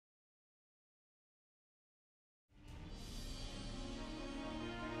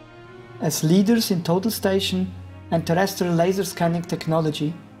As leaders in total station and terrestrial laser scanning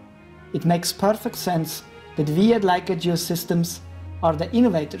technology, it makes perfect sense that we at Leica Geosystems are the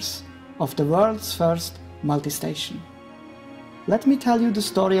innovators of the world's first multi-station. Let me tell you the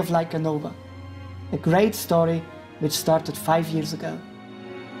story of Leica Nova, a great story which started 5 years ago.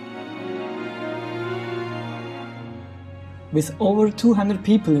 With over 200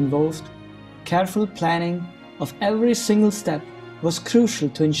 people involved, careful planning of every single step was crucial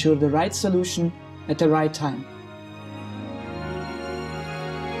to ensure the right solution at the right time.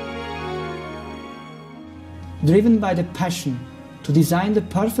 Driven by the passion to design the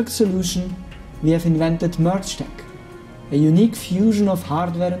perfect solution, we have invented MergeTech, a unique fusion of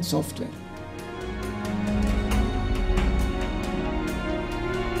hardware and software.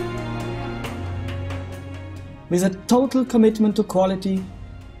 With a total commitment to quality,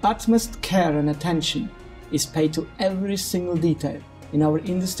 utmost care and attention is paid to every single detail in our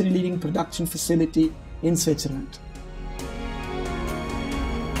industry-leading production facility in Switzerland.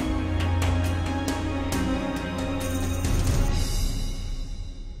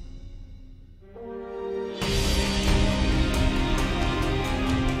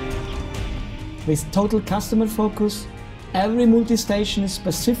 With total customer focus, every multi-station is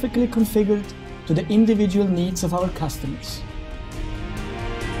specifically configured to the individual needs of our customers.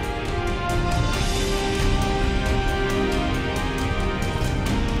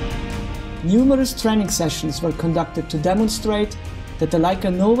 Numerous training sessions were conducted to demonstrate that the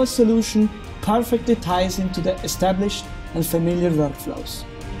Leica Nova solution perfectly ties into the established and familiar workflows.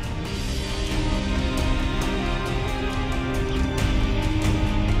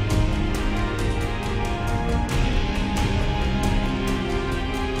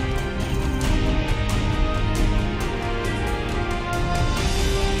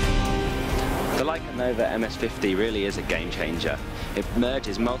 The Leica Nova MS50 really is a game changer. It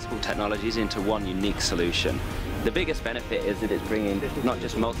merges multiple technologies into one unique solution. The biggest benefit is that it's bringing not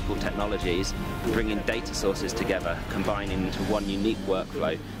just multiple technologies, but bringing data sources together, combining into one unique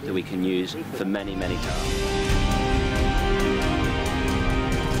workflow that we can use for many, many tasks.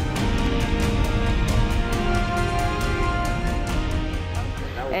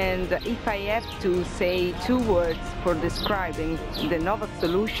 And if I have to say 2 words for describing the Nova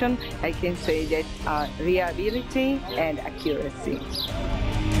solution, I can say that are reliability and accuracy.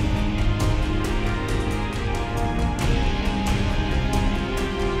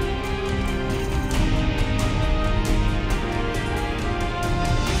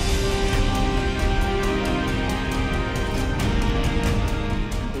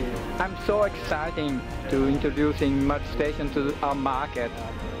 I'm so excited to introducing MultiStation to our market.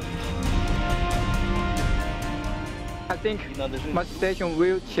 I think MultiStation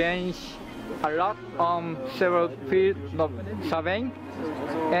will change a lot on several fields of surveying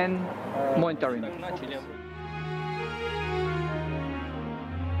and monitoring.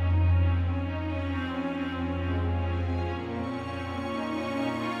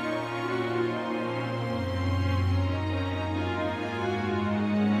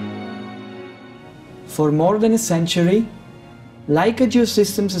 For more than a century, Leica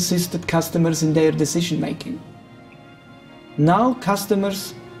Geosystems assisted customers in their decision-making. Now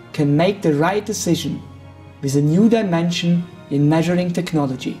customers can make the right decision with a new dimension in measuring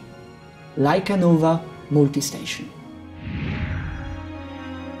technology, Leica Nova MultiStation.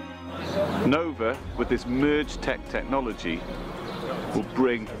 Nova, with this MergeTech technology, will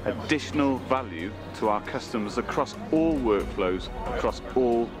bring additional value to our customers across all workflows, across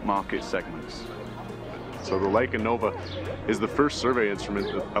all market segments. So the Leica Nova is the first survey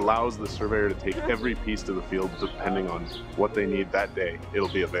instrument that allows the surveyor to take every piece to the field depending on what they need that day. It'll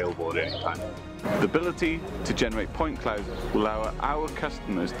be available at any time. The ability to generate point clouds will allow our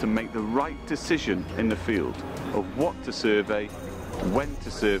customers to make the right decision in the field of what to survey, when to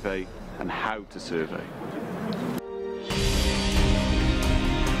survey, and how to survey.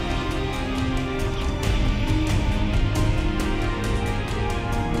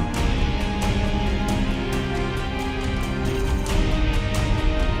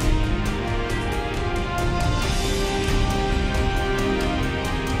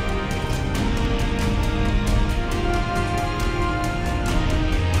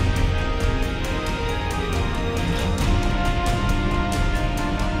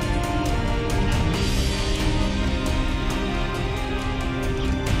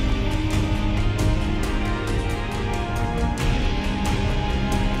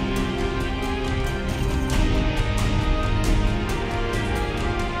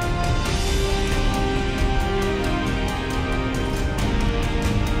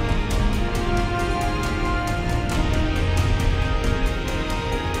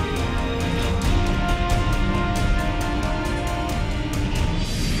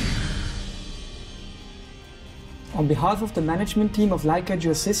 behalf of the management team of Leica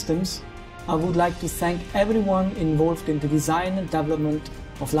Geosystems, I would like to thank everyone involved in the design and development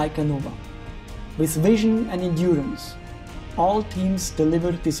of Leica Nova. With vision and endurance, all teams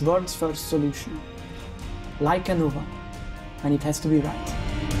delivered this world's first solution. Leica Nova, and it has to be right.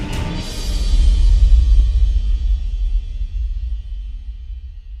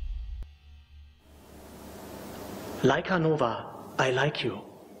 Leica Nova, I like you.